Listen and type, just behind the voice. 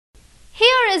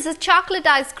is a chocolate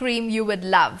ice cream you would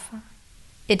love.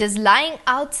 It is lying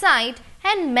outside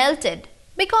and melted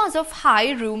because of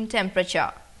high room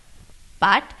temperature.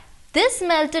 But this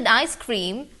melted ice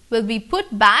cream will be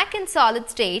put back in solid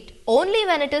state only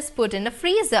when it is put in a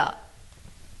freezer.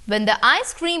 When the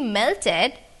ice cream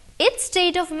melted, its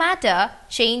state of matter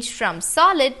changed from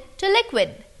solid to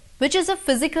liquid, which is a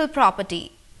physical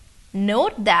property.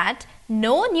 Note that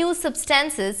no new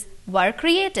substances were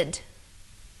created.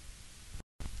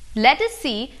 Let us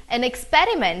see an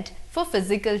experiment for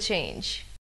physical change.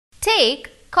 Take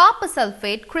copper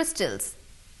sulfate crystals.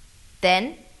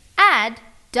 Then add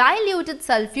diluted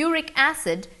sulfuric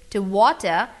acid to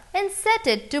water and set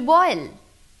it to boil.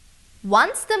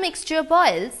 Once the mixture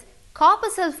boils, copper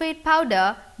sulfate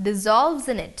powder dissolves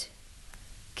in it.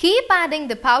 Keep adding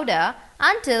the powder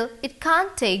until it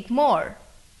can't take more.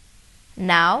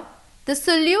 Now, the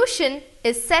solution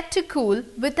is set to cool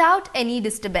without any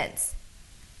disturbance.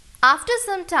 After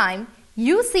some time,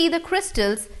 you see the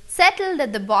crystals settled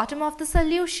at the bottom of the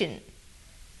solution.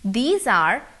 These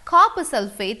are copper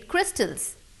sulfate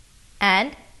crystals,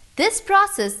 and this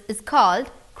process is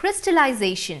called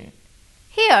crystallization.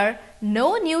 Here,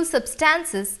 no new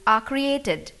substances are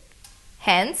created.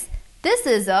 Hence, this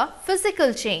is a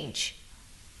physical change.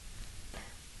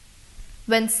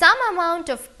 When some amount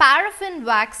of paraffin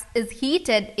wax is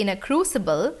heated in a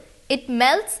crucible, it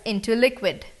melts into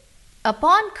liquid.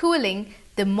 Upon cooling,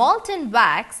 the molten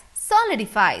wax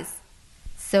solidifies.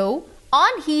 So,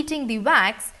 on heating the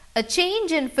wax, a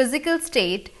change in physical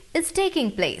state is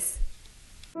taking place.